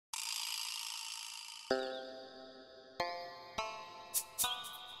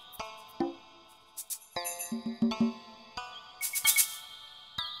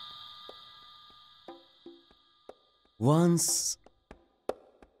Once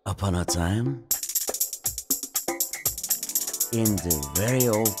upon a time, in the very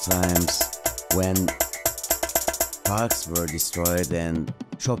old times when parks were destroyed and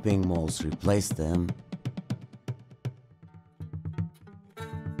shopping malls replaced them,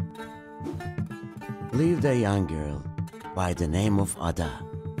 lived a young girl by the name of Ada.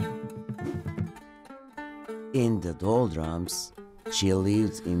 In the doldrums, she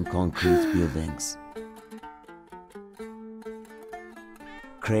lived in concrete buildings,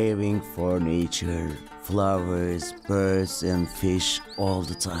 craving for nature, flowers, birds and fish all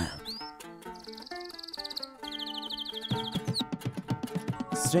the time.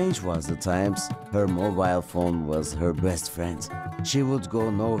 Strange was the times her mobile phone was her best friend. She would go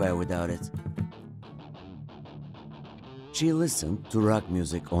nowhere without it. She listened to rock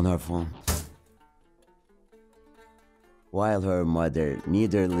music on her phone, while her mother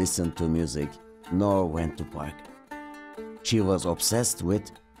neither listened to music nor went to park. She was obsessed with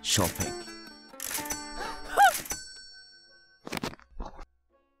shopping.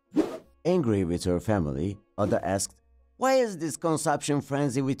 Angry with her family, Ada asked, "Why is this consumption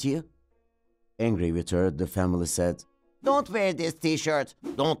frenzy with you?" Angry with her, the family said, "Don't wear this t-shirt,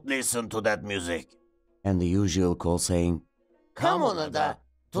 don't listen to that music." And the usual call saying, "Come on, Ada,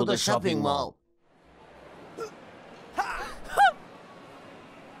 to the shopping mall."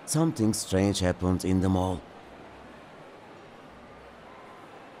 Something strange happened in the mall.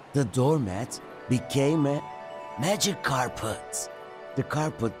 The doormat became a magic carpet. The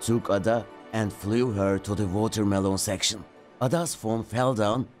carpet took Ada and flew her to the watermelon section. Ada's phone fell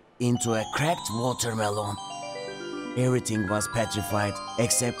down into a cracked watermelon. Everything was petrified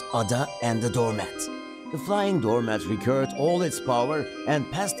except Ada and the doormat. The flying doormat recovered all its power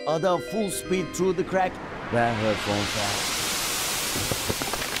and passed Ada full speed through the crack where her phone fell.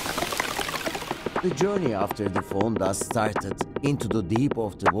 The journey after the phone thus started into the deep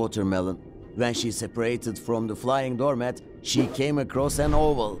of the watermelon. When she separated from the flying doormat, she came across an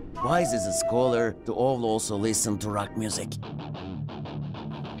owl. Wise as a scholar, the owl also listened to rock music.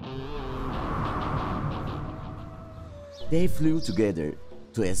 They flew together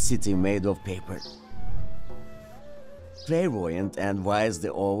to a city made of paper. Clairvoyant and wise,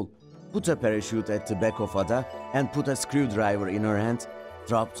 the owl put a parachute at the back of Ada and put a screwdriver in her hand,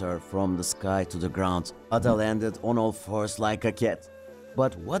 dropped her from the sky to the ground. Ada landed on all fours like a cat.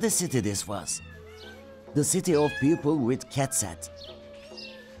 But what a city this was! The city of people with cats hat.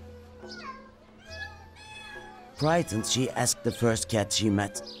 Frightened, she asked the first cat she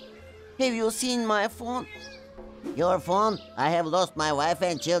met, "Have you seen my phone?" "Your phone? I have lost my wife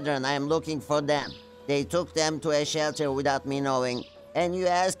and children. I am looking for them. They took them to a shelter without me knowing. And you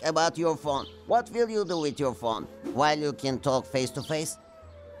ask about your phone. What will you do with your phone? While you can talk face to face?"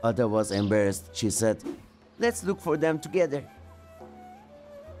 Ada was embarrassed. She said, "Let's look for them together."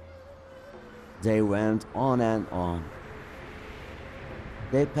 They went on and on.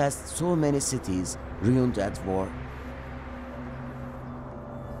 They passed so many cities ruined at war.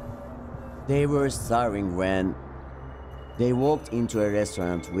 They were starving when they walked into a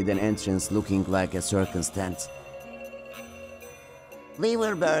restaurant with an entrance looking like a circus tent.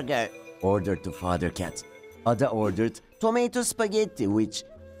 "Liver burger," ordered the father cat. Ada ordered tomato spaghetti, which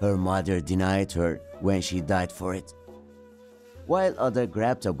her mother denied her when she died for it. While Ada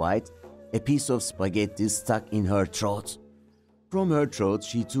grabbed a bite, a piece of spaghetti stuck in her throat. From her throat,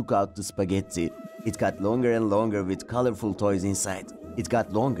 she took out the spaghetti. It got longer and longer with colorful toys inside. It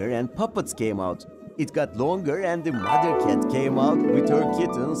got longer and puppets came out. It got longer and the mother cat came out with her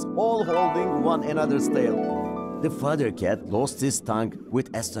kittens, all holding one another's tail. The father cat lost his tongue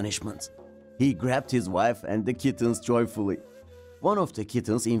with astonishment. He grabbed his wife and the kittens joyfully. One of the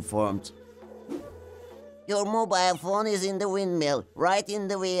kittens informed, "Your mobile phone is in the windmill, right in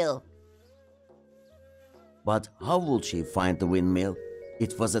the wheel." But how would she find the windmill?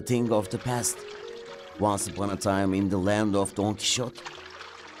 It was a thing of the past. Once upon a time in the land of Don Quixote.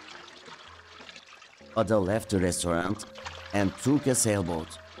 Ada left the restaurant and took a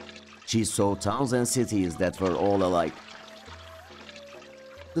sailboat. She saw towns and cities that were all alike.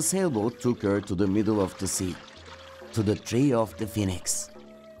 The sailboat took her to the middle of the sea, to the tree of the phoenix.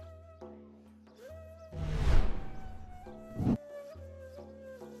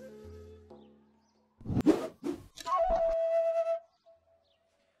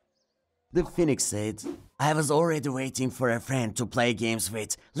 The phoenix said, "I was already waiting for a friend to play games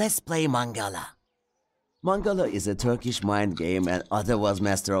with. Let's play Mangala." Mangala is a Turkish mind game and Ada was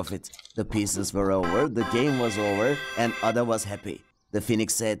master of it. The pieces were over, the game was over, and Ada was happy. The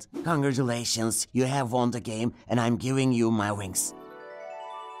phoenix said, "Congratulations, you have won the game and I'm giving you my wings."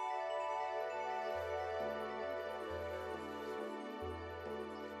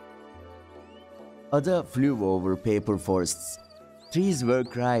 Ada flew over paper forests. Trees were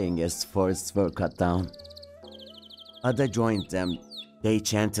crying as forests were cut down. Ada joined them. They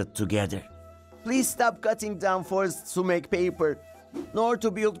chanted together. Please stop cutting down forests to make paper, nor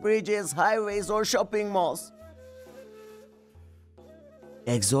to build bridges, highways, or shopping malls.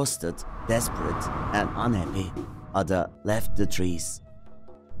 Exhausted, desperate, and unhappy, Ada left the trees.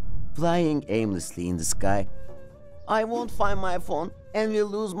 Flying aimlessly in the sky, I won't find my phone and will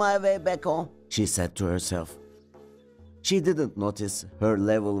lose my way back home, she said to herself. She didn't notice her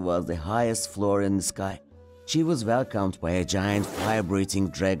level was the highest floor in the sky. She was welcomed by a giant fire-breathing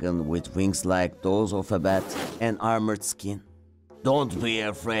dragon with wings like those of a bat and armored skin. Don't be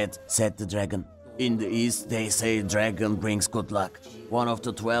afraid, said the dragon. In the East, they say dragon brings good luck. One of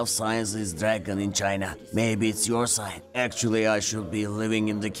the 12 signs is dragon in China. Maybe it's your sign. Actually, I should be living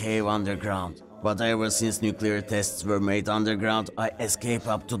in the cave underground. But ever since nuclear tests were made underground, I escape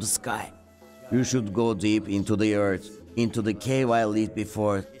up to the sky. You should go deep into the earth, into the cave I lived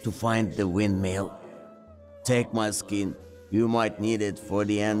before, to find the windmill. Take my skin. You might need it for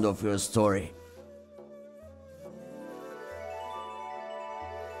the end of your story.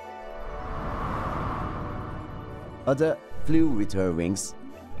 Ada flew with her wings,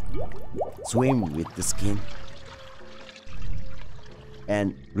 swam with the skin,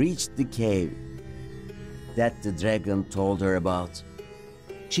 and reached the cave that the dragon told her about.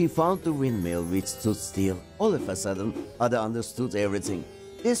 She found the windmill which stood still. All of a sudden, Ada understood everything.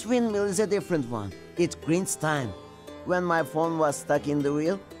 This windmill is a different one. It prints time. When my phone was stuck in the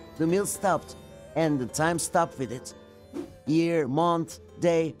wheel, the mill stopped, and the time stopped with it. Year, month,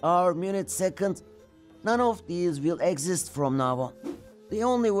 day, hour, minute, second. None of these will exist from now on. The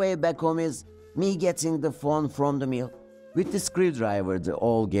only way back home is me getting the phone from the mill. With the screwdriver the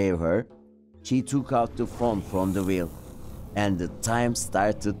owl gave her, she took out the phone from the wheel, and the time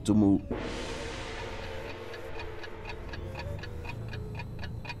started to move.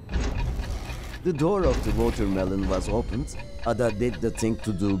 The door of the watermelon was opened. Ada did the thing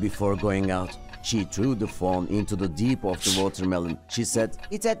to do before going out. She threw the phone into the deep of the watermelon. She said,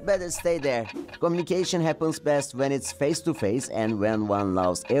 it had better stay there. Communication happens best when it's face to face and when one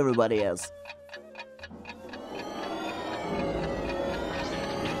loves everybody else.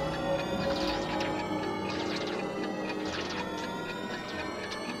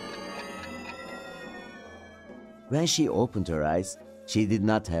 When she opened her eyes, she did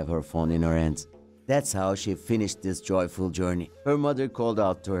not have her phone in her hand. That's how she finished this joyful journey. Her mother called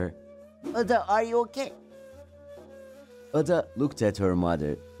out to her, Ada, are you okay? Ada looked at her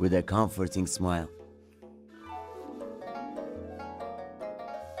mother with a comforting smile.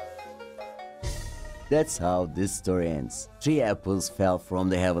 That's how this story ends. 3 apples fell from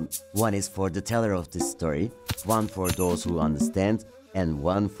the heaven. One is for the teller of this story, one for those who understand, and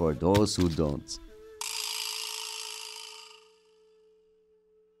one for those who don't.